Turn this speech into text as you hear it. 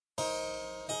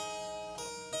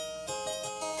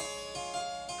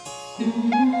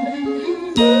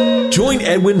Join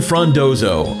Edwin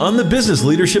Frondozo on the Business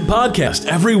Leadership Podcast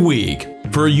every week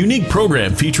for a unique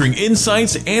program featuring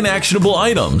insights and actionable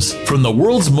items from the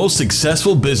world's most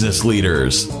successful business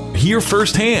leaders. Hear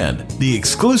firsthand the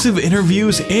exclusive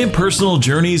interviews and personal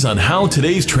journeys on how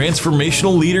today's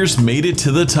transformational leaders made it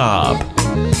to the top.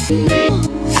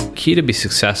 Key to be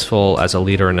successful as a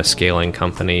leader in a scaling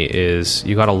company is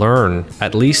you got to learn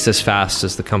at least as fast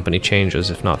as the company changes,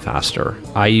 if not faster.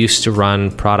 I used to run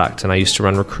product and I used to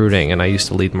run recruiting and I used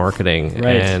to lead marketing.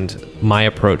 Right. And my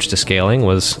approach to scaling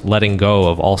was letting go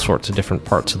of all sorts of different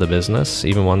parts of the business,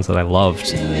 even ones that I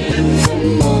loved.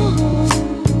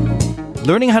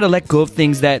 Learning how to let go of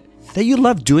things that you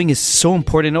love doing is so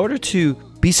important in order to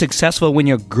be successful when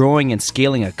you're growing and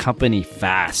scaling a company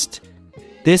fast.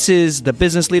 This is the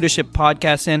Business Leadership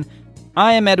Podcast, and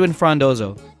I am Edwin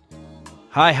Frondozo.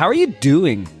 Hi, how are you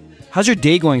doing? How's your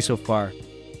day going so far?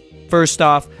 First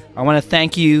off, I want to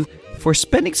thank you for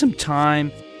spending some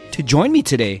time to join me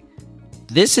today.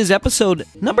 This is episode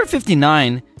number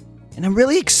 59, and I'm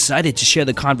really excited to share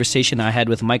the conversation I had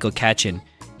with Michael Katchen.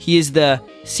 He is the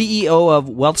CEO of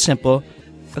Wealthsimple,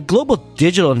 a global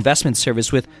digital investment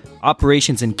service with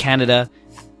operations in Canada,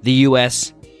 the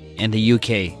US, and the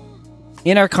UK.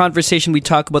 In our conversation, we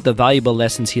talk about the valuable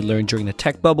lessons he learned during the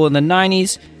tech bubble in the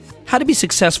 90s, how to be a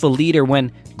successful leader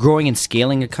when growing and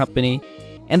scaling a company,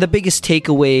 and the biggest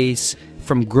takeaways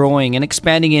from growing and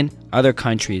expanding in other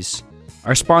countries.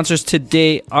 Our sponsors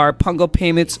today are Pungo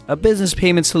Payments, a business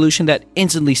payment solution that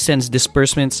instantly sends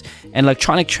disbursements and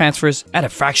electronic transfers at a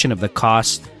fraction of the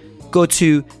cost. Go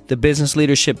to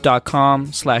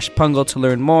thebusinessleadership.com/Pungo to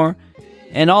learn more.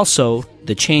 And also,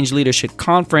 the Change Leadership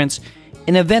Conference,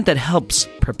 an event that helps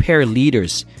prepare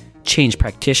leaders, change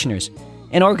practitioners,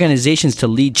 and organizations to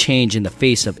lead change in the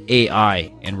face of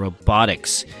AI and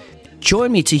robotics.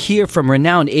 Join me to hear from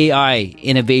renowned AI,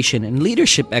 innovation, and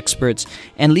leadership experts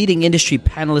and leading industry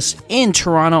panelists in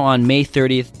Toronto on May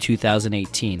 30th,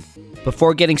 2018.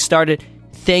 Before getting started,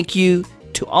 thank you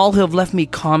to all who have left me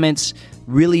comments.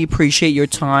 Really appreciate your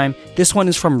time. This one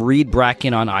is from Reed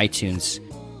Bracken on iTunes.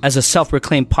 As a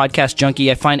self-proclaimed podcast junkie,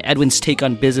 I find Edwin's take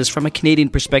on business from a Canadian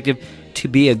perspective to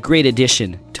be a great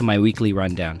addition to my weekly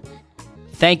rundown.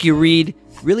 Thank you, Reed.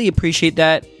 Really appreciate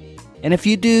that. And if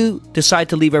you do decide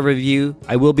to leave a review,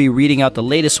 I will be reading out the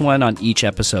latest one on each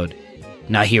episode.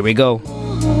 Now here we go.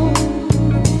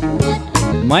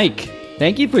 Mike,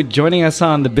 thank you for joining us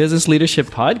on the Business Leadership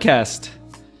Podcast.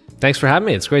 Thanks for having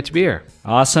me. It's great to be here.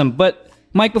 Awesome. But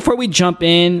Mike, before we jump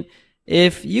in,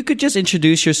 if you could just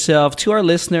introduce yourself to our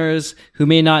listeners who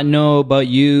may not know about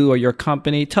you or your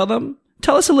company, tell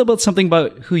us a little bit something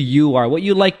about who you are, what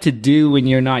you like to do when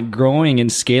you're not growing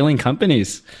and scaling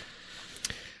companies.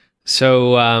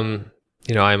 So, I'm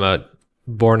a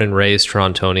born and raised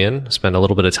Torontonian, spent a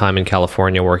little bit of time in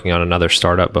California working on another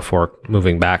startup before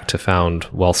moving back to found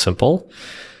Wealthsimple.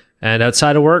 And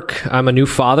outside of work, I'm a new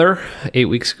father. 8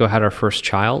 weeks ago, had our first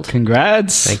child.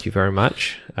 Congrats. Thank you very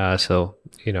much.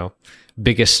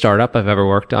 Biggest startup I've ever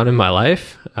worked on in my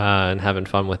life, and having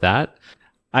fun with that.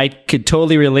 I could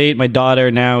totally relate. My daughter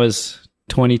now is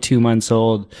 22 months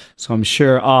old, so I'm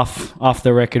sure off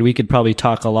the record, we could probably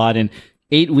talk a lot. And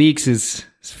 8 weeks is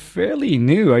fairly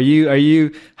new. Are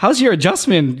you? How's your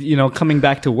adjustment? Coming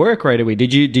back to work right away.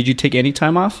 Did you take any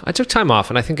time off? I took time off,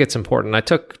 and I think it's important. I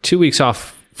took 2 weeks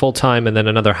off full time, and then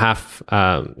another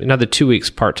 2 weeks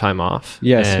part time off.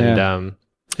 Yes, and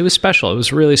it was special. It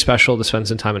was really special to spend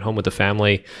some time at home with the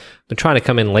family. Been trying to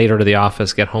come in later to the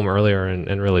office, get home earlier,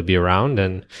 and really be around.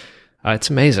 And it's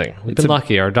amazing. We've been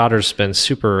lucky. Our daughter's been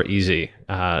super easy.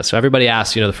 So everybody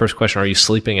asks, the first question, are you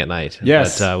sleeping at night?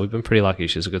 Yes. But we've been pretty lucky.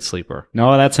 She's a good sleeper.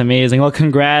 No, that's amazing. Well,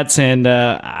 congrats. And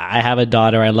I have a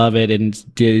daughter. I love it. And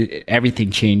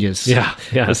everything changes. Yeah,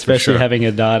 especially having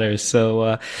a daughter.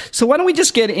 So why don't we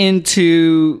just get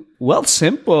into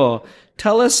Wealthsimple?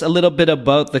 Tell us a little bit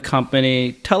about the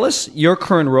company. Tell us your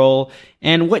current role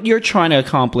and what you're trying to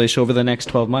accomplish over the next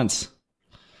 12 months.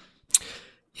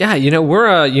 Yeah, we're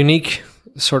a unique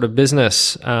sort of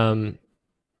business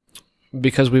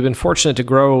because we've been fortunate to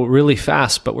grow really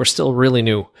fast, but we're still really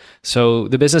new. So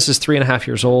the business is 3.5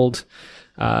 years old.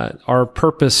 Our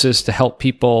purpose is to help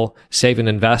people save and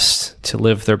invest to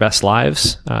live their best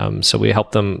lives. So we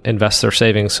help them invest their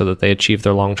savings so that they achieve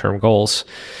their long-term goals.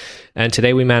 And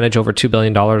today we manage over $2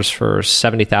 billion for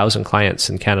 70,000 clients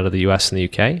in Canada, the US, and the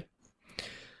UK.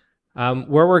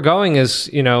 Where we're going is,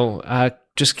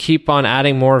 just keep on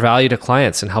adding more value to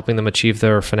clients and helping them achieve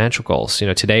their financial goals.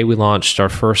 Today we launched our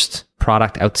first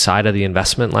product outside of the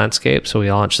investment landscape. So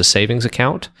we launched a savings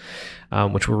account,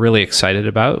 which we're really excited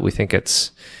about. We think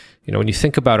it's when you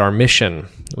think about our mission,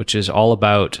 which is all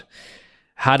about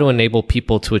how to enable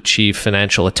people to achieve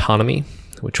financial autonomy,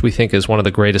 which we think is one of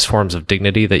the greatest forms of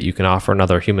dignity that you can offer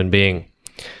another human being.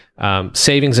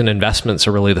 Savings and investments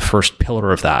are really the first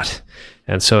pillar of that.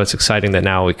 And so it's exciting that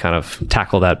now we kind of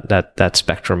tackle that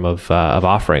spectrum of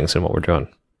offerings and what we're doing.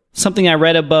 Something I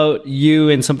read about you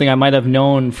and something I might have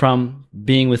known from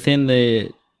being within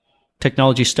the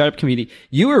technology startup community,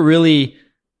 you were really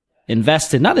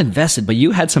not invested, but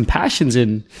you had some passions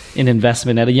in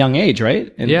investment at a young age,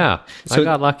 right? And yeah, so I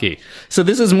got lucky. So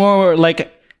this is more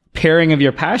like pairing of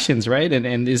your passions, right?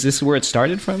 And is this where it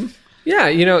started from?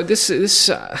 Yeah, this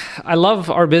I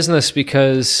love our business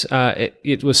because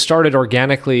it was started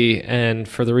organically and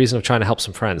for the reason of trying to help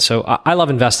some friends. So I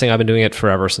love investing. I've been doing it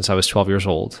forever since I was 12 years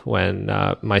old when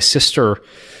my sister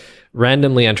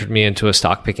randomly entered me into a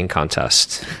stock picking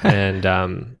contest. And,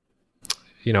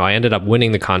 I ended up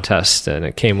winning the contest, and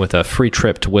it came with a free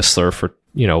trip to Whistler for,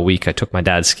 a week. I took my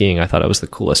dad skiing. I thought I was the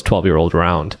coolest 12-year-old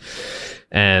around.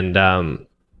 And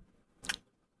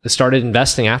I started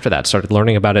investing after that, started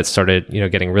learning about it, started,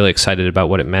 getting really excited about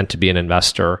what it meant to be an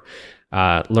investor.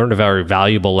 Learned a very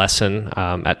valuable lesson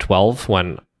at 12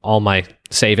 when all my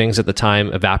savings at the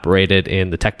time evaporated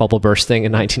in the tech bubble bursting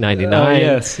in 1999.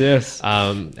 Oh, yes.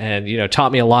 And,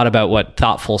 taught me a lot about what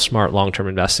thoughtful, smart, long-term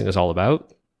investing is all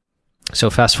about. So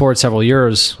fast forward several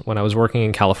years, when I was working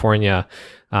in California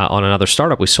on another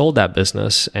startup, we sold that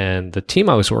business, and the team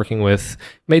I was working with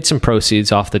made some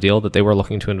proceeds off the deal that they were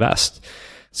looking to invest.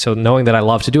 So knowing that I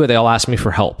love to do it, they all asked me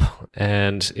for help.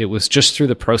 And it was just through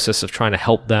the process of trying to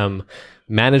help them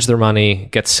manage their money,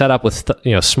 get set up with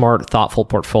smart, thoughtful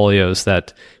portfolios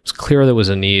that it was clear there was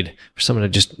a need for someone to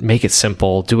just make it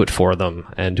simple, do it for them,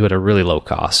 and do it at a really low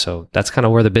cost. So that's kind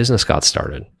of where the business got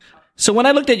started. So when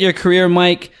I looked at your career,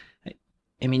 Mike,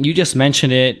 you just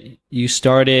mentioned it. You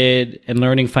started in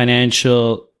learning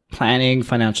financial planning,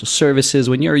 financial services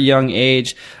when you're a young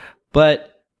age,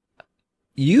 but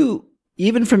you,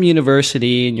 even from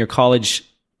university and your college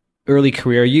early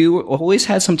career, you always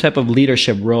had some type of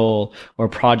leadership role or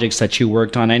projects that you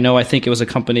worked on. I think it was a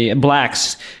company,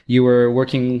 Blacks, you were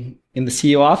working in the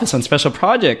CEO office on special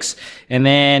projects. And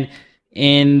then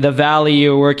in the Valley,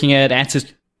 you were working at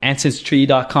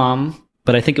Ancestry.com,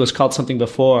 but I think it was called something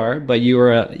before, but you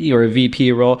were a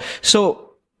VP role.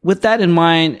 So with that in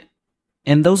mind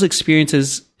and those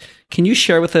experiences, can you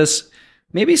share with us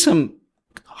maybe some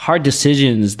hard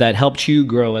decisions that helped you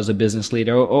grow as a business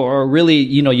leader, or really,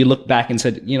 you look back and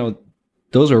said,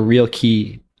 those are real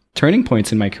key turning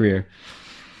points in my career?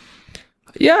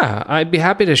 Yeah, I'd be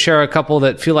happy to share a couple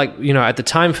that feel like, at the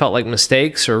time felt like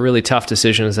mistakes or really tough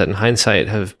decisions that in hindsight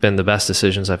have been the best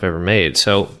decisions I've ever made.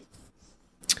 So,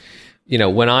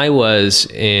 when I was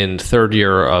in third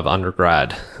year of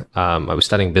undergrad, I was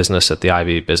studying business at the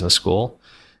Ivy Business School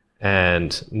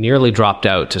and nearly dropped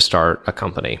out to start a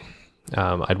company.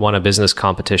 I'd won a business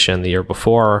competition the year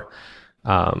before,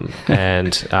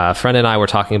 and a friend and I were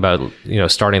talking about,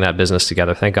 starting that business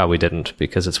together. Thank God we didn't,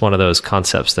 because it's one of those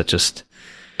concepts that just,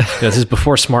 this is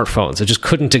before smartphones. It just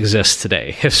couldn't exist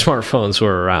today if smartphones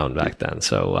were around back then.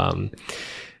 So,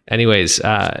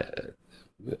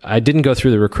 I didn't go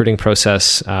through the recruiting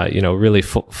process, really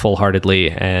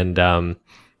full-heartedly. And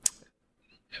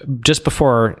just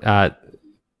before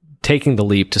taking the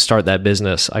leap to start that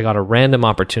business, I got a random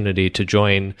opportunity to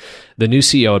join the new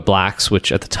CEO at Blacks,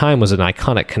 which at the time was an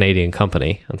iconic Canadian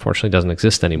company. Unfortunately, doesn't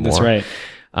exist anymore. That's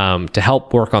right. To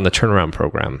help work on the turnaround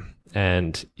program.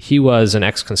 And he was an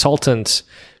ex-consultant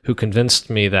who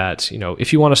convinced me that,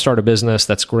 if you want to start a business,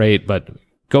 that's great, but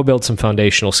go build some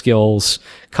foundational skills,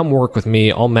 come work with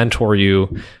me. I'll mentor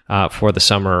you for the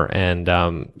summer. And,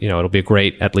 it'll be a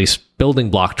great, at least building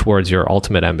block towards your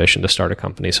ultimate ambition to start a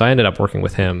company. So I ended up working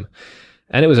with him,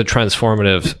 and it was a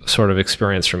transformative sort of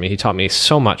experience for me. He taught me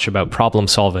so much about problem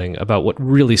solving, about what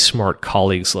really smart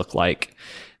colleagues look like,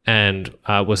 and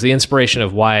was the inspiration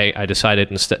of why I decided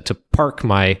instead to park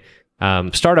my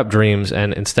startup dreams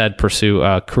and instead pursue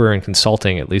a career in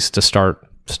consulting, at least to start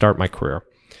my career.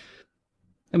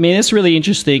 It's really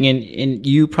interesting, and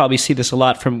you probably see this a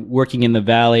lot from working in the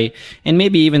Valley, and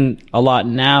maybe even a lot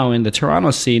now in the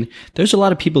Toronto scene. There's a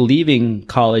lot of people leaving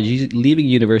college, leaving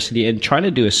university, and trying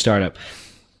to do a startup.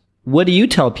 What do you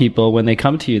tell people when they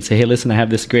come to you and say, "Hey, listen, I have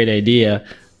this great idea.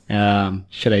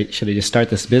 Should I just start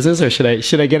this business, or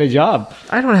should I get a job?"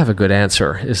 I don't have a good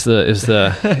answer. Is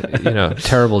the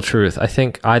terrible truth. I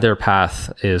think either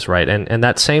path is right, and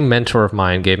that same mentor of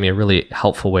mine gave me a really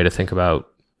helpful way to think about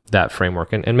that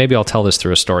framework. And maybe I'll tell this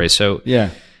through a story. So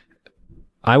yeah,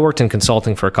 I worked in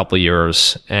consulting for a couple of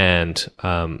years, and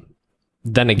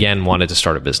then again wanted to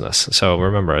start a business. So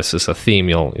remember, this is a theme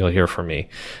you'll hear from me.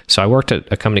 So I worked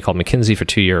at a company called McKinsey for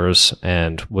 2 years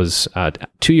and was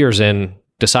 2 years in,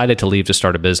 decided to leave to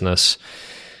start a business,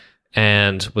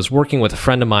 and was working with a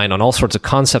friend of mine on all sorts of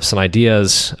concepts and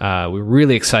ideas. We were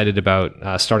really excited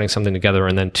about starting something together.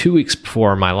 And then 2 weeks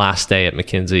before my last day at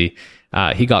McKinsey,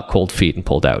 he got cold feet and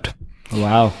pulled out.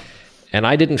 Wow. And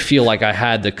I didn't feel like I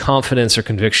had the confidence or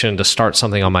conviction to start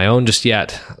something on my own just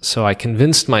yet. So I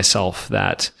convinced myself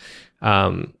that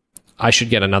I should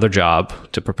get another job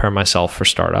to prepare myself for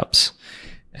startups,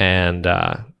 and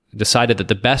decided that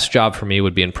the best job for me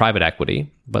would be in private equity.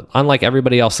 But unlike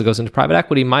everybody else that goes into private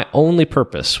equity, my only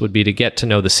purpose would be to get to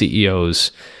know the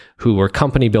CEOs who were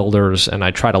company builders, and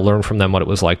I'd try to learn from them what it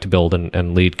was like to build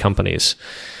and lead companies.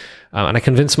 And I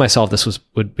convinced myself this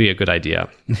would be a good idea.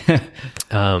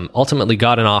 Ultimately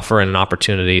got an offer and an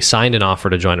opportunity, signed an offer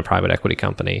to join a private equity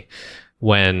company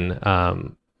when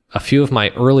a few of my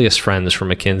earliest friends from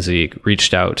McKinsey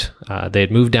reached out. They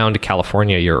had moved down to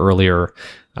California a year earlier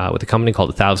with a company called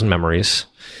 1,000 Memories.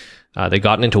 They'd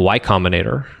gotten into Y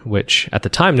Combinator, which at the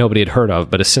time nobody had heard of,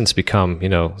 but has since become,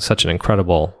 such an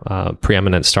incredible,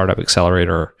 preeminent startup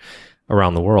accelerator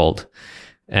around the world,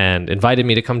 and invited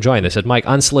me to come join. They said, Mike,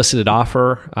 unsolicited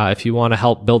offer. If you want to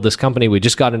help build this company, we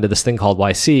just got into this thing called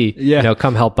YC. Yeah.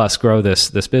 Come help us grow this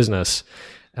business.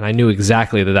 And I knew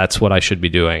exactly that that's what I should be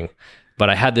doing. But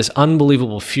I had this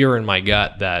unbelievable fear in my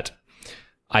gut that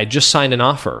I just signed an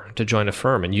offer to join a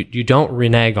firm, and you don't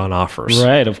renege on offers.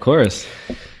 Right, of course.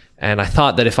 And I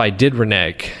thought that if I did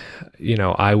renege,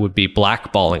 I would be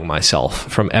blackballing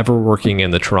myself from ever working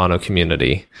in the Toronto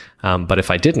community. But if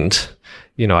I didn't,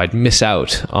 I'd miss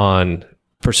out on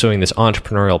pursuing this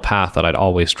entrepreneurial path that I'd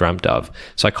always dreamt of.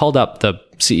 So I called up the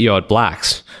CEO at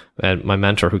Black's, and my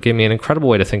mentor, who gave me an incredible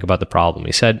way to think about the problem.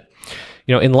 He said,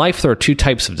 in life, there are two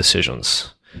types of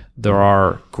decisions. There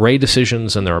are gray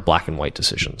decisions and there are black and white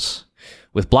decisions.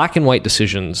 With black and white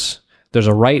decisions, there's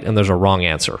a right and there's a wrong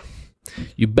answer.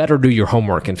 You better do your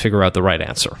homework and figure out the right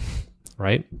answer,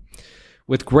 right?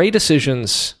 With gray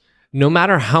decisions, no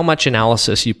matter how much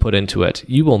analysis you put into it,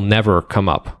 you will never come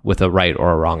up with a right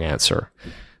or a wrong answer.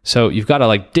 So you've got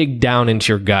to dig down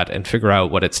into your gut and figure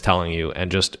out what it's telling you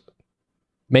and just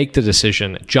make the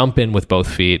decision, jump in with both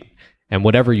feet, and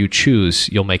whatever you choose,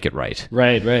 you'll make it right.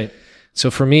 Right. So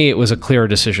for me, it was a clear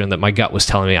decision that my gut was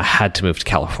telling me I had to move to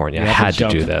California. I had to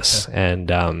do this. And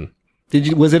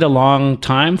was it a long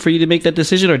time for you to make that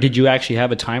decision, or did you actually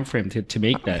have a time frame to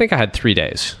make that? I think I had 3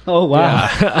 days. Oh, wow.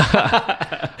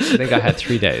 Yeah. I think I had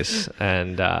 3 days.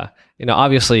 And,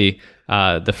 obviously,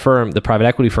 the private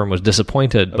equity firm was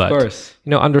disappointed, but, of course.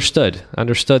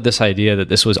 Understood this idea that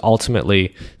this was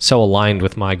ultimately so aligned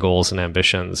with my goals and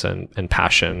ambitions and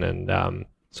passion. And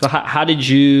so how did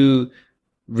you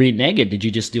renege it? Did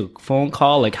you just do a phone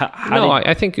call?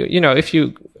 I think, if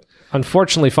you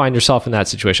unfortunately find yourself in that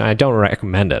situation, I don't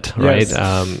recommend it, right?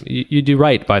 Yes. You do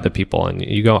right by the people, and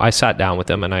I sat down with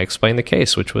them and I explained the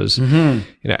case, which was,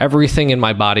 everything in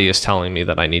my body is telling me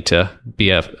that I need to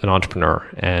be an entrepreneur,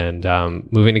 and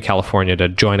moving to California to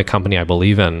join a company I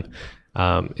believe in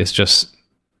is just,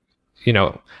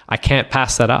 I can't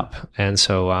pass that up. And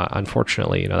so,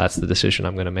 unfortunately, that's the decision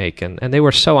I'm going to make. And they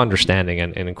were so understanding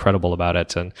and incredible about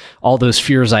it. And all those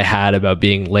fears I had about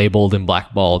being labeled and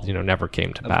blackballed, never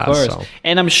came to pass. Of course. So.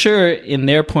 And I'm sure in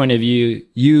their point of view,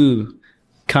 you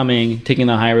taking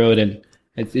the high road, and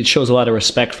it shows a lot of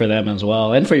respect for them as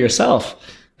well, and for yourself.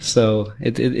 So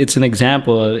it's an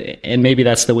example, and maybe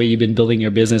that's the way you've been building your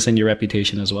business and your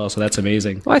reputation as well. So that's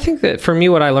amazing. Well, I think that for me,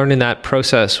 what I learned in that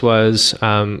process was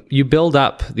you build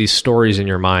up these stories in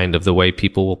your mind of the way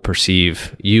people will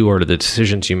perceive you or the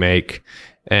decisions you make.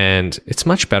 And it's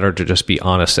much better to just be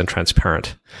honest and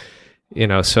transparent.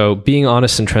 So being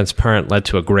honest and transparent led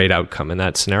to a great outcome in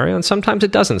that scenario. And sometimes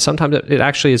it doesn't. Sometimes it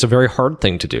actually is a very hard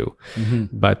thing to do. Mm-hmm.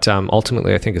 But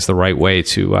ultimately, I think it's the right way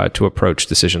to approach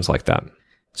decisions like that.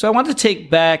 So I want to take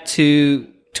back to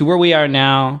where we are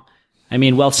now. I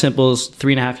mean, Wealthsimple's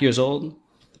 3.5 years old,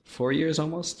 4 years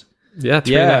almost. Yeah,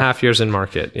 3.5 years in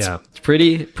market. Yeah, it's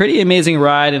pretty amazing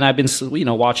ride, and I've been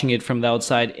watching it from the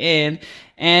outside in,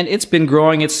 and it's been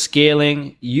growing, it's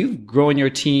scaling. You've grown your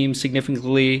team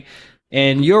significantly,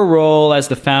 and your role as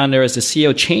the founder, as the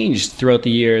CEO, changed throughout the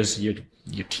years. Your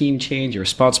team changed, your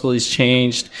responsibilities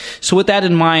changed. So with that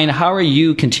in mind, how are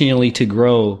you continually to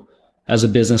grow as a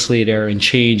business leader and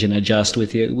change and adjust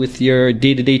with your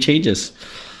day-to-day changes?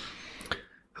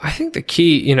 I think the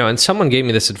key, and someone gave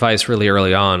me this advice really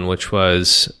early on, which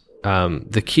was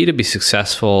the key to be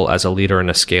successful as a leader in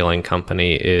a scaling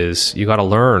company is you got to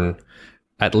learn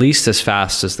at least as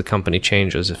fast as the company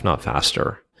changes, if not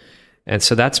faster. And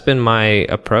so that's been my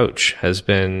approach, has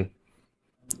been,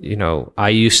 I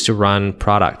used to run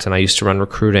product and I used to run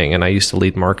recruiting and I used to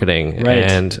lead marketing, Right.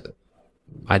 and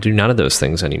I do none of those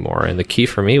things anymore. And the key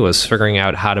for me was figuring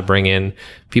out how to bring in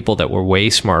people that were way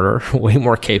smarter, way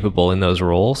more capable in those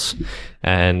roles,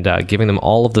 and giving them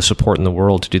all of the support in the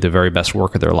world to do the very best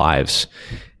work of their lives.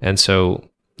 And so,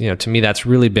 to me, that's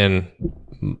really been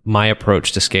my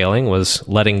approach to scaling, was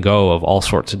letting go of all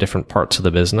sorts of different parts of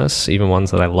the business, even ones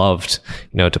that I loved,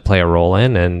 to play a role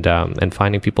in, and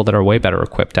finding people that are way better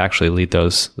equipped to actually lead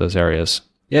those areas.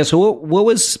 Yeah. So what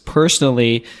was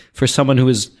personally, for someone who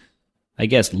is, I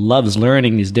guess, loves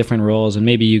learning these different roles, and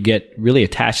maybe you get really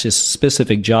attached to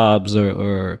specific jobs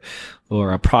or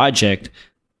a project,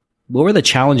 what were the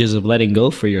challenges of letting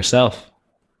go for yourself?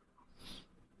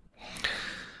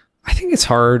 I think it's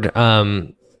hard.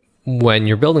 When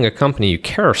you're building a company, you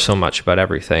care so much about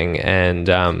everything. And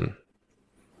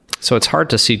so it's hard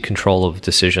to cede control of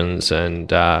decisions.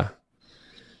 And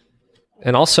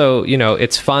also,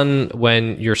 it's fun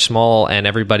when you're small and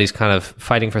everybody's kind of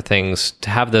fighting for things to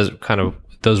have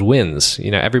those wins.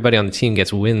 Everybody on the team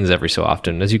gets wins every so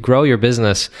often. As you grow your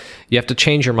business, you have to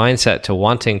change your mindset to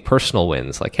wanting personal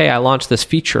wins. Like, hey, I launched this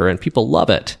feature and people love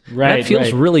it. Right. And that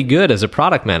feels really good as a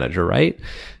product manager, right?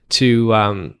 To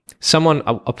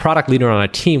a product leader on a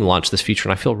team launched this feature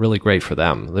and I feel really great for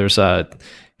them. There's I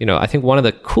think one of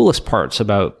the coolest parts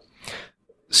about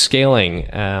scaling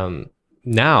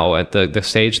now at the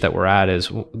stage that we're at is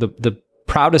the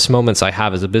proudest moments I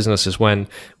have as a business is when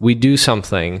we do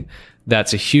something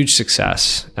that's a huge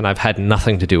success and I've had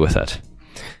nothing to do with it.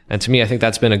 And to me, I think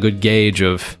that's been a good gauge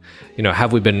of,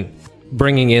 have we been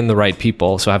bringing in the right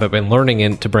people? So have I been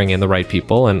learning to bring in the right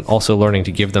people, and also learning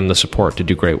to give them the support to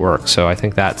do great work? So I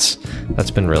think that's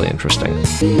been really interesting.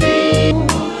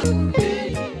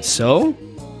 So,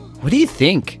 what do you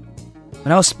think?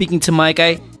 When I was speaking to Mike,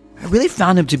 I really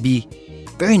found him to be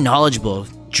very knowledgeable,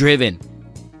 driven,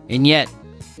 and yet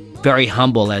very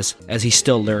humble as he's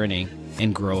still learning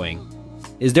and growing.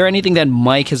 Is there anything that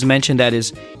Mike has mentioned that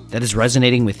is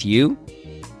resonating with you?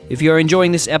 If you're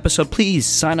enjoying this episode, please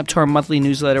sign up to our monthly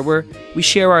newsletter where we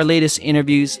share our latest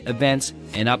interviews, events,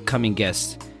 and upcoming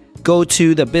guests. Go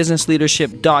to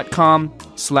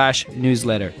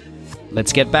thebusinessleadership.com/newsletter.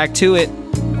 Let's get back to it.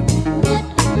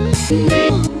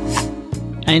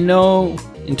 I know,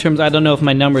 I don't know if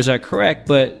my numbers are correct,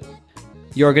 but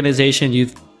your organization,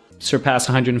 you've surpassed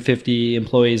 150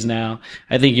 employees now.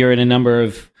 I think you're in a number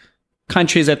of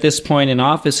countries at this point in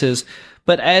offices.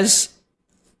 But as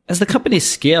the company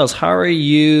scales, how are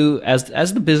you,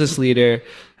 as the business leader,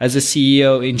 as the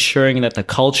CEO, ensuring that the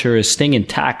culture is staying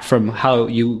intact from how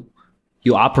you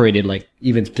operated like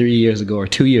even 3 years ago or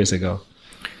 2 years ago?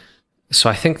 So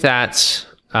I think that's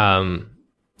a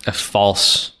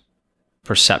false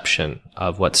perception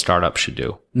of what startups should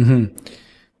do. Mm-hmm.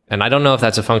 And I don't know if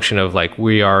that's a function of like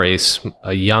we are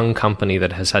a young company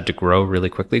that has had to grow really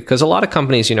quickly, because a lot of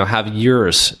companies, have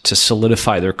years to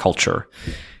solidify their culture.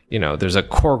 There's a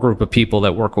core group of people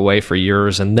that work away for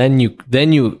years, and then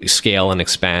you scale and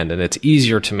expand, and it's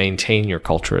easier to maintain your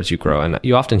culture as you grow. And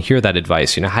you often hear that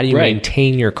advice, how do you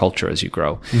maintain your culture as you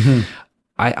grow? Mm-hmm.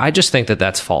 I just think that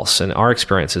that's false. And our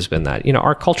experience has been that,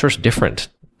 our culture is different.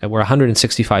 And we're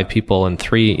 165 people in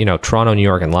 3, Toronto, New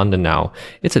York, and London now.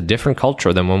 It's a different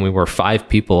culture than when we were 5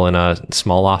 people in a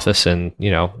small office in,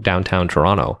 downtown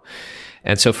Toronto.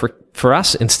 And so for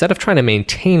us, instead of trying to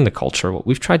maintain the culture, what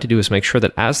we've tried to do is make sure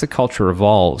that as the culture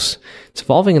evolves, it's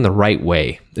evolving in the right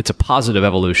way. It's a positive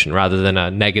evolution rather than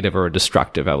a negative or a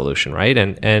destructive evolution, right?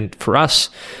 And for us,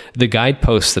 the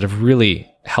guideposts that have really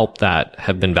helped that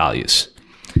have been values,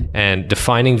 and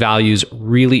defining values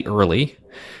really early,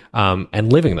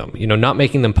 and living them. Not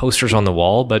making them posters on the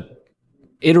wall, but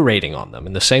iterating on them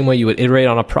in the same way you would iterate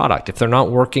on a product. If they're not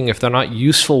working, if they're not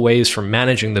useful ways for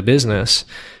managing the business,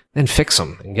 then fix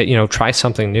them and try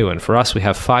something new. And for us, we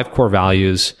have 5 core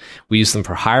values. We use them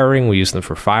for hiring. We use them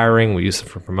for firing. We use them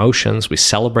for promotions. We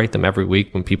celebrate them every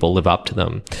week when people live up to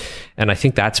them. And I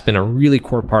think that's been a really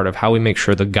core part of how we make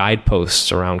sure the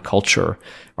guideposts around culture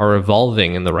are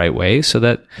evolving in the right way, so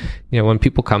that, when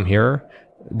people come here,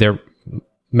 they're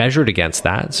measured against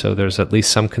that. So there's at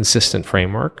least some consistent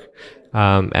framework.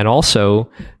 And also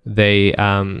they,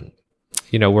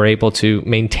 we're able to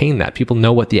maintain that. People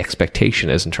know what the expectation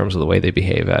is in terms of the way they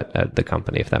behave at the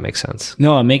company, if that makes sense.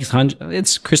 No,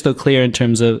 it's crystal clear in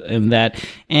terms of that.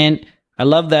 And I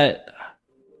love that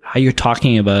how you're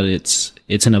talking about it.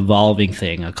 It's an evolving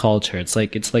thing, a culture. It's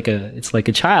like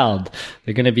a child.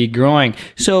 They're going to be growing.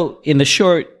 So in the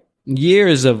short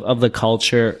years of the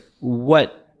culture,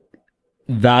 what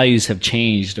values have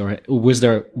changed, or was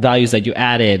there values that you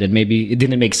added and maybe it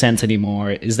didn't make sense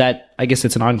anymore? Is that, I guess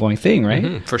it's an ongoing thing, right?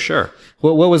 Mm-hmm, for sure.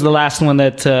 What was the last one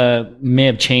that may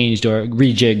have changed or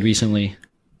rejigged recently?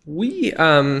 We,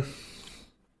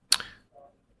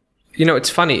 it's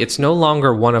funny. It's no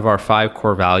longer one of our 5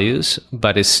 core values,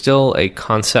 but is still a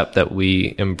concept that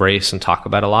we embrace and talk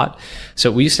about a lot.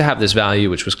 So we used to have this value,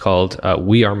 which was called,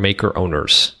 we are maker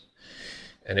owners.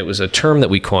 And it was a term that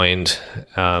we coined,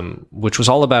 which was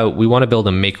all about, we want to build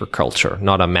a maker culture,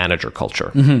 not a manager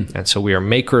culture. Mm-hmm. And so we are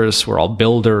makers, we're all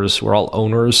builders, we're all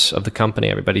owners of the company.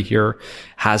 Everybody here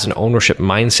has an ownership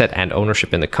mindset and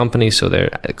ownership in the company, so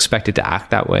they're expected to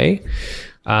act that way.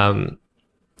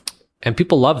 And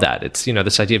people love that. It's,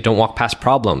 this idea of don't walk past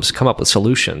problems, come up with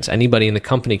solutions. Anybody in the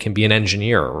company can be an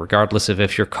engineer, regardless of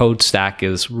if your code stack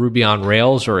is Ruby on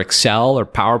Rails or Excel or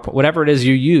PowerPoint, whatever it is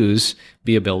you use,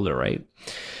 be a builder, right?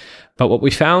 But what we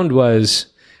found was,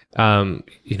 in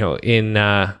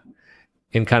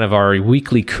kind of our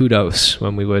weekly kudos,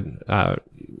 when we would,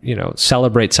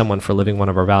 celebrate someone for living one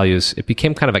of our values, it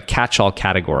became kind of a catch-all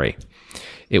category.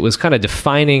 It was kind of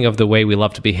defining of the way we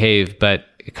love to behave, but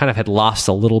it kind of had lost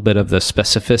a little bit of the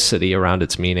specificity around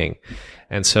its meaning.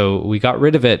 And so we got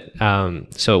rid of it,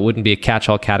 so it wouldn't be a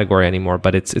catch-all category anymore,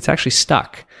 but it's actually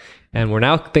stuck. And we're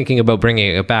now thinking about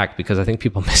bringing it back because I think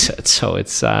people miss it. So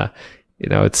it's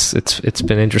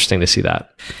been interesting to see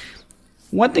that.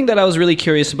 One thing that I was really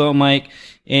curious about, Mike,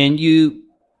 and you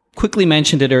quickly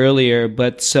mentioned it earlier,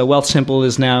 but Wealthsimple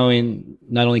is now in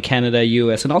not only Canada,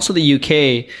 US, and also the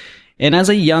UK. And as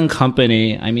a young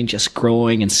company, I mean, just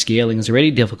growing and scaling is already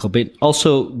difficult, but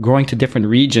also growing to different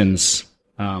regions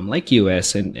like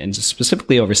US and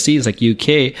specifically overseas like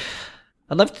UK.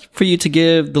 I'd love for you to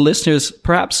give the listeners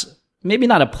perhaps maybe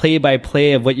not a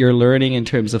play-by-play of what you're learning in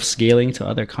terms of scaling to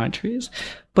other countries,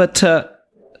 but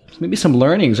maybe some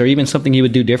learnings or even something you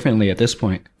would do differently at this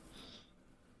point.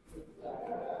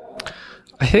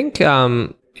 I think,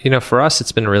 for us,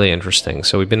 it's been really interesting.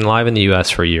 So we've been live in the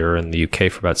US for a year and the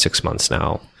UK for about 6 months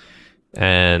now.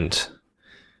 And,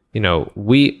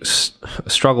 we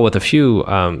struggle with a few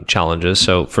challenges.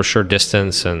 So for sure,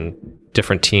 distance and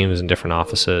different teams and different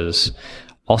offices.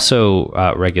 Also,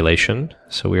 regulation.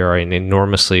 So we are an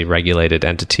enormously regulated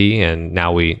entity, and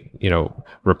now we,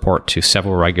 report to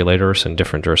several regulators in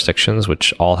different jurisdictions,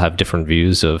 which all have different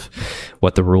views of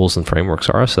what the rules and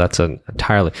frameworks are. So that's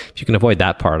entirely, if you can avoid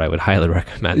that part, I would highly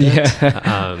recommend it.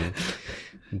 Yeah.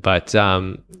 But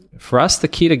for us, the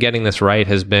key to getting this right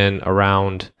has been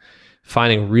around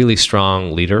finding really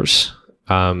strong leaders,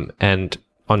 and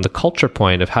on the culture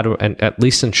point of how to at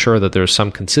least ensure that there's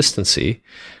some consistency.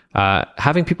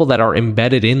 Having people that are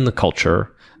embedded in the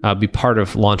culture be part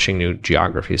of launching new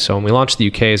geographies. So when we launched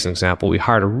the UK as an example, we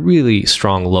hired a really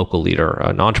strong local leader,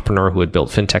 an entrepreneur who had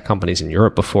built fintech companies in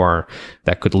Europe before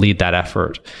that could lead that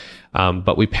effort.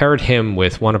 But we paired him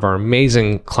with one of our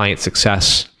amazing client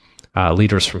success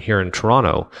leaders from here in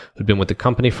Toronto, who'd been with the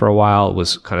company for a while,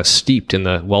 was kind of steeped in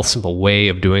the Wealthsimple way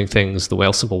of doing things, the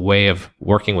Wealthsimple way of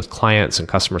working with clients and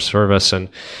customer service, and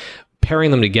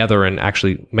pairing them together and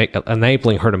actually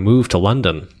enabling her to move to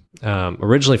London.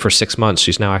 Originally for 6 months,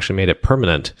 she's now actually made it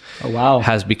permanent. Oh, wow.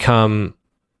 Has become,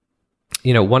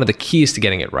 one of the keys to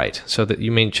getting it right. So that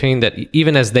you maintain that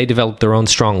even as they develop their own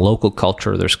strong local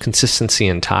culture, there's consistency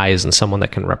and ties and someone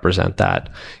that can represent that,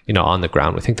 on the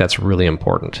ground. We think that's really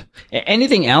important.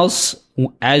 Anything else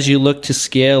as you look to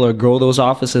scale or grow those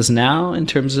offices now in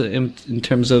terms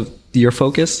of your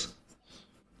focus?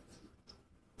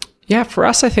 Yeah, for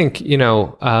us, I think,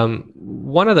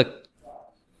 one of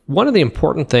the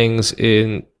important things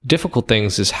in difficult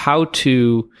things is how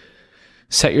to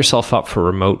set yourself up for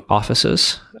remote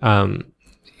offices. I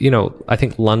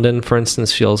think London, for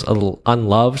instance, feels a little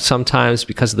unloved sometimes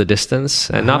because of the distance,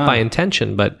 and not by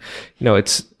intention, but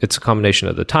it's a combination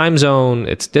of the time zone,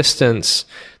 its distance,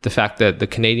 the fact that the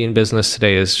Canadian business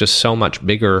today is just so much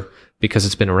bigger because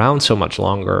it's been around so much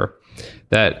longer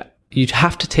that you'd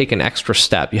have to take an extra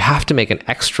step. You have to make an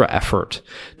extra effort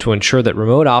to ensure that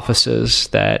remote offices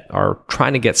that are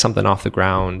trying to get something off the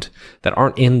ground, that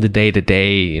aren't in the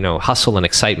day-to-day, hustle and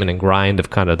excitement and grind of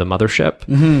kind of the mothership,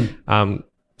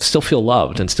 still feel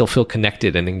loved and still feel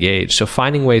connected and engaged. So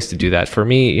finding ways to do that. For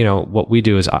me, what we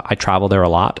do is I travel there a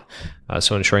lot.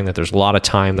 So ensuring that there's a lot of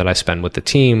time that I spend with the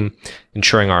team,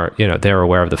 ensuring they're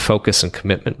aware of the focus and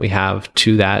commitment we have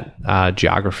to that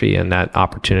geography and that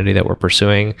opportunity that we're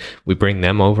pursuing. We bring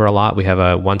them over a lot. We have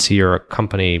a once a year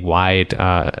company-wide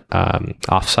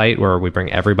offsite where we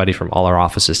bring everybody from all our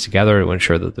offices together to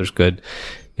ensure that there's good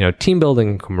team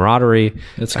building, camaraderie.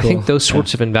 That's cool. I think those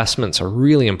sorts of investments are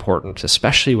really important,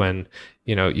 especially when,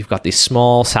 you've got these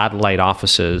small satellite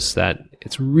offices that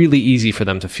it's really easy for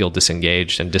them to feel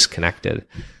disengaged and disconnected.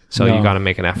 So you got to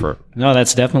make an effort. No,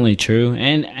 that's definitely true.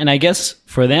 And I guess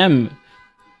for them,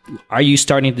 are you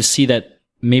starting to see that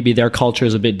maybe their culture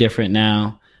is a bit different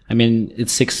now? I mean,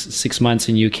 it's six months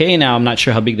in UK now. I'm not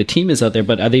sure how big the team is out there,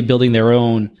 but are they building their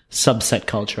own subset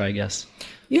culture, I guess?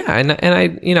 Yeah,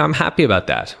 and I'm happy about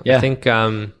that. Yeah. I think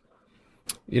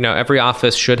every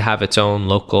office should have its own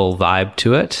local vibe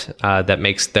to it that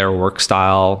makes their work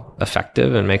style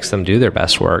effective and makes them do their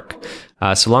best work.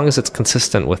 So long as it's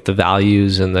consistent with the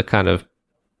values and the kind of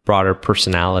broader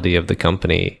personality of the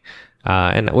company.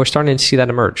 And we're starting to see that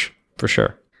emerge for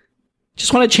sure.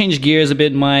 Just want to change gears a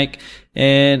bit, Mike,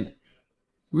 and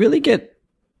really get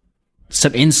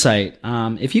some insight.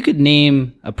 If you could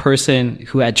name a person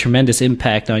who had tremendous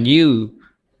impact on you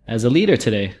as a leader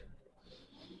today.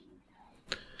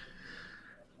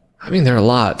 I mean, there are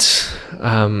lots.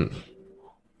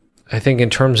 I think in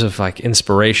terms of like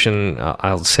inspiration,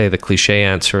 I'll say the cliche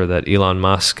answer that Elon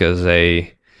Musk is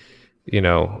a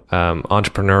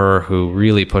entrepreneur who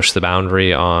really pushed the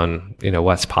boundary on,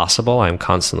 what's possible. I'm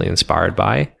constantly inspired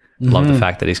by. Mm-hmm. Love the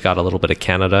fact that he's got a little bit of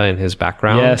Canada in his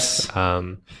background. Yes.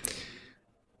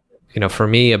 For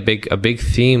me, a big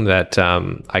theme that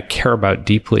I care about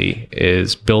deeply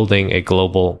is building a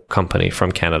global company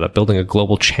from Canada, building a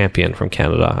global champion from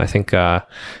Canada. I think, I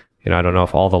don't know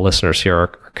if all the listeners here are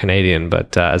Canadian,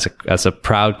 but as a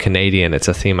proud Canadian, it's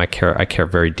a theme I care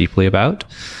very deeply about.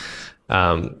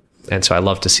 And so I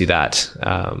love to see that,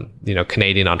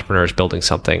 Canadian entrepreneurs building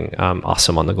something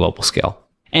awesome on the global scale.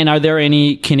 And are there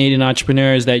any Canadian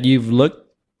entrepreneurs that you've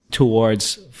looked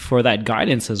towards for that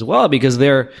guidance as well? Because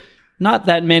there are not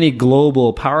that many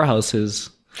global powerhouses.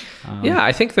 Yeah,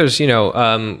 I think there's,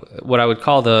 what I would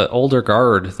call the older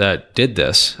guard that did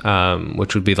this,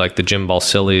 which would be like the Jim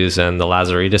Balsillies and the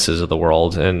Lazarides of the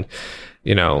world. And,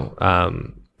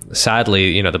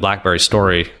 sadly, the BlackBerry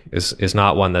story is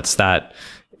not one that's that,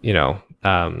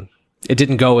 it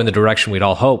didn't go in the direction we'd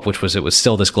all hope, which was it was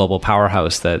still this global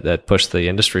powerhouse that pushed the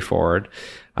industry forward.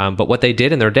 But what they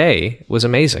did in their day was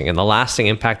amazing, and the lasting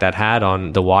impact that had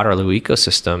on the Waterloo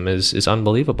ecosystem is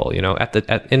unbelievable.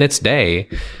 In its day,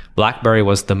 BlackBerry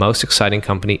was the most exciting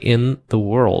company in the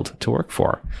world to work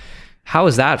for. How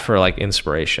is that for like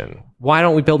inspiration? Why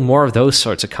don't we build more of those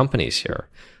sorts of companies here?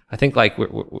 I think like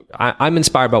I'm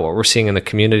inspired by what we're seeing in the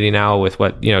community now with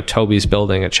what Toby's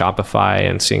building at Shopify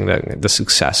and seeing the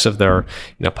success of their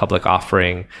public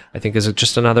offering. I think is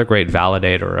just another great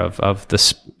validator of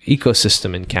this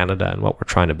ecosystem in Canada and what we're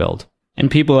trying to build. And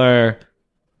people are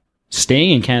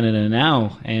staying in Canada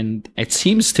now, and it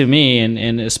seems to me,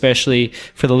 and especially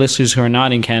for the listeners who are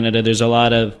not in Canada, there's a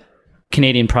lot of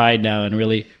Canadian pride now, and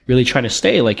really trying to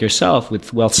stay like yourself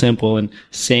with Wealthsimple and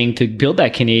saying to build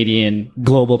that Canadian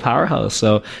global powerhouse.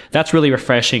 So that's really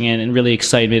refreshing and really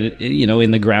excitement,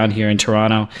 in the ground here in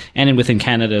Toronto and within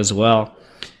Canada as well.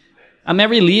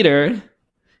 Every leader,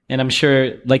 and I'm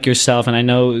sure like yourself, and I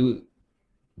know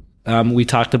we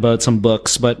talked about some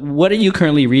books, but what are you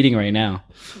currently reading right now?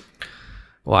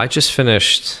 Well, I just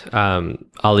finished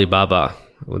Alibaba,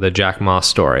 the Jack Ma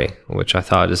story, which I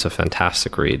thought is a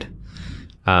fantastic read.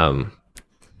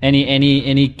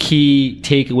 Any key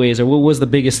takeaways, or what was the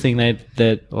biggest thing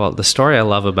that Well, the story I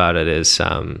love about it is,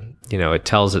 it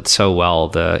tells it so well,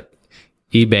 the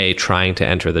eBay trying to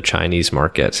enter the Chinese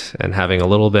market and having a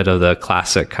little bit of the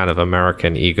classic kind of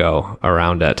American ego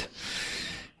around it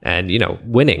and,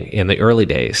 winning in the early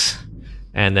days.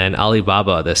 And then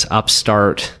Alibaba, this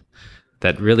upstart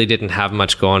that really didn't have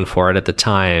much going for it at the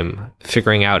time,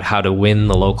 figuring out how to win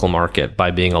the local market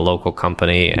by being a local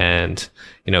company and,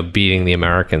 beating the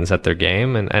Americans at their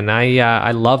game. And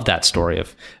I love that story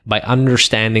of by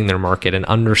understanding their market and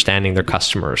understanding their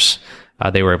customers,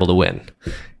 they were able to win.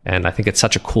 And I think it's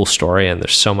such a cool story, and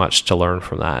there's so much to learn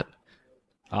from that.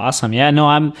 Awesome. Yeah,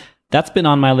 no, that's been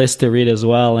on my list to read as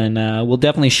well. And we'll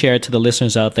definitely share it to the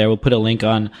listeners out there. We'll put a link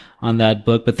on that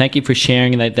book, but thank you for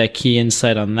sharing that key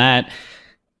insight on that.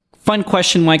 Fun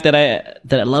question, Mike, that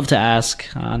I love to ask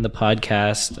on the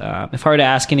podcast. If I were to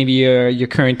ask any of your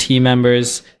current team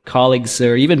members, colleagues,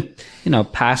 or even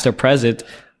past or present,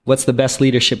 what's the best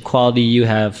leadership quality you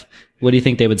have? What do you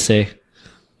think they would say?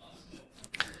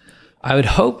 I would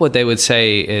hope what they would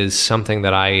say is something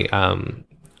that I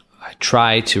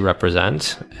try to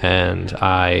represent and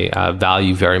I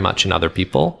value very much in other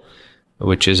people,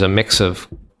 which is a mix of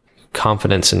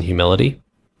confidence and humility.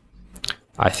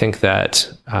 I think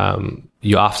that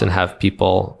you often have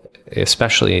people,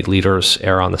 especially leaders,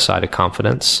 err on the side of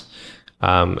confidence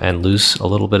and lose a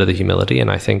little bit of the humility. And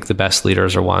I think the best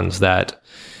leaders are ones that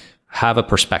have a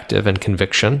perspective and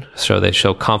conviction. So they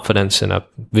show confidence in a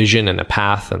vision and a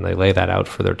path, and they lay that out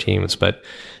for their teams. But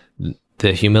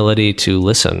the humility to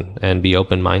listen and be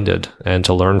open-minded and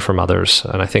to learn from others.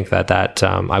 And I think that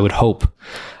I would hope,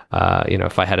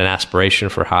 if I had an aspiration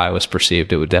for how I was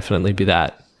perceived, it would definitely be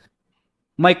that.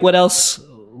 Mike, what else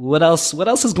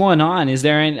is going on? Is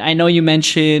there I know you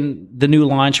mentioned the new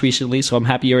launch recently, so I'm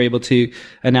happy you're able to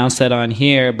announce that on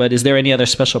here, but is there any other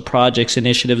special projects,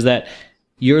 initiatives that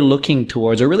you're looking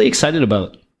towards or really excited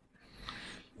about?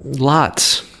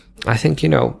 Lots. I think,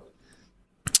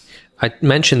 I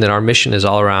mentioned that our mission is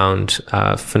all around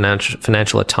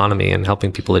financial autonomy and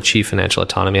helping people achieve financial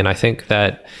autonomy. And I think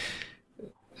that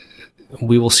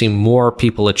we will see more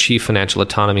people achieve financial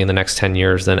autonomy in the next 10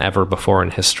 years than ever before in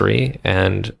history.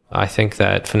 And I think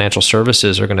that financial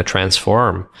services are going to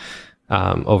transform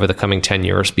over the coming 10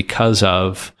 years because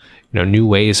of new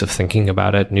ways of thinking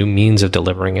about it, new means of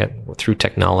delivering it through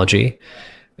technology.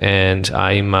 And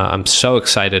I'm so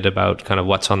excited about kind of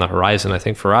what's on the horizon. I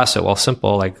think for us at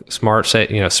Wealthsimple, like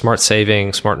smart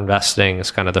saving, smart investing is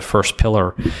kind of the first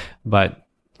pillar, but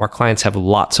our clients have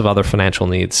lots of other financial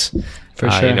needs,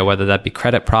 for sure. Whether that be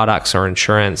credit products or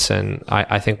insurance. And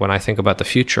I think when I think about the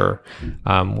future,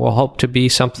 we'll hope to be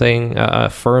a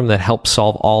firm that helps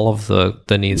solve all of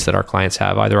the needs that our clients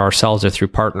have, either ourselves or through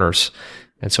partners.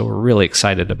 And so we're really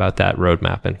excited about that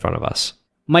roadmap in front of us.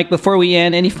 Mike, before we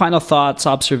end, any final thoughts,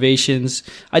 observations?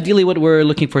 Ideally, what we're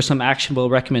looking for, some actionable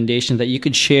recommendations that you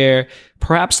could share,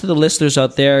 perhaps to the listeners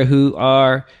out there who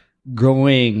are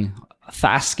growing a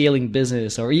fast scaling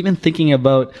business, or even thinking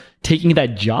about taking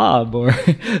that job or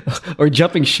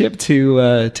jumping ship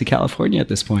to California at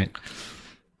this point.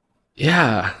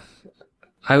 Yeah.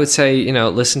 I would say,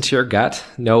 listen to your gut.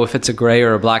 Know if it's a gray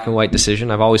or a black and white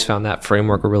decision. I've always found that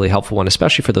framework a really helpful one,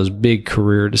 especially for those big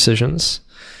career decisions.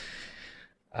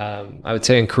 I would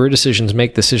say in career decisions,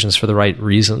 make decisions for the right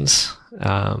reasons.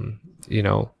 If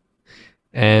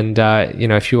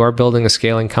you are building a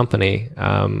scaling company,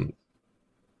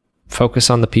 focus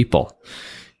on the people.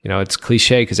 It's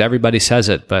cliche because everybody says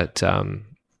it, but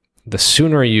the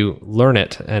sooner you learn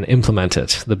it and implement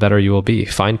it, the better you will be.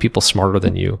 Find people smarter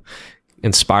than you.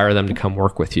 Inspire them to come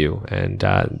work with you. And,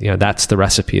 that's the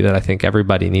recipe that I think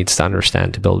everybody needs to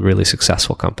understand to build really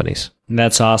successful companies.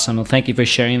 That's awesome. Well, thank you for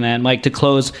sharing that. Mike, to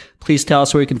close, please tell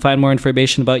us where we can find more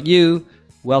information about you,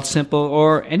 Wealthsimple,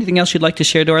 or anything else you'd like to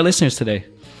share to our listeners today.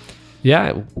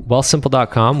 Yeah,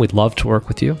 wealthsimple.com. We'd love to work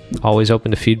with you. Always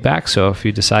open to feedback. So if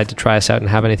you decide to try us out and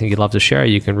have anything you'd love to share,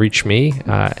 you can reach me,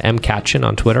 Katchen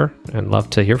on Twitter, and love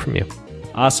to hear from you.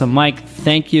 Awesome. Mike,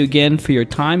 thank you again for your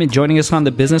time and joining us on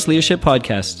the Business Leadership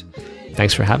Podcast.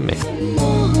 Thanks for having me.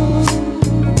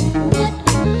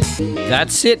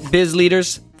 That's it, biz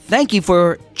leaders. Thank you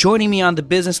for joining me on the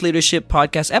Business Leadership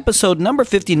Podcast, episode number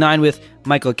 59 with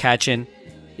Michael Katchen.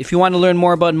 If you want to learn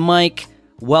more about Mike,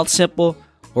 Wealthsimple,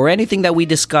 or anything that we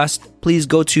discussed, please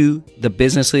go to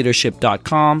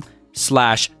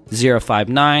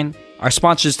thebusinessleadership.com/059. Our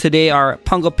sponsors today are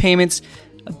Pungo Payments,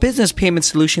 a business payment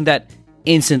solution that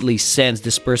instantly sends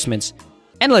disbursements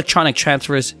and electronic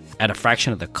transfers at a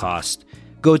fraction of the cost.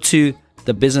 Go to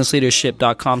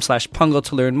thebusinessleadership.com/Pungo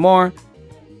to learn more.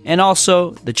 And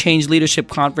also the Change Leadership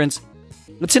Conference.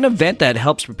 It's an event that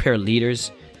helps prepare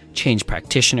leaders, change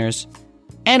practitioners,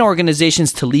 and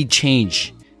organizations to lead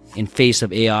change in face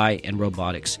of AI and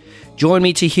robotics. Join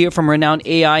me to hear from renowned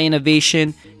AI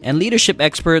innovation and leadership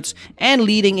experts and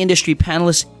leading industry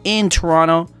panelists in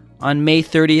Toronto on May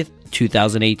 30th,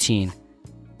 2018.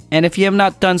 And if you have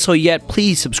not done so yet,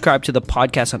 please subscribe to the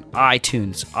podcast on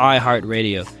iTunes,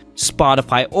 iHeartRadio,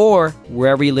 Spotify, or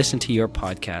wherever you listen to your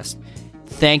podcast.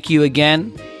 Thank you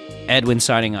again. Edwin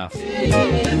signing off.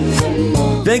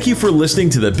 Thank you for listening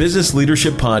to the Business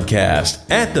Leadership Podcast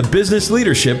at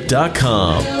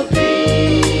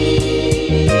thebusinessleadership.com.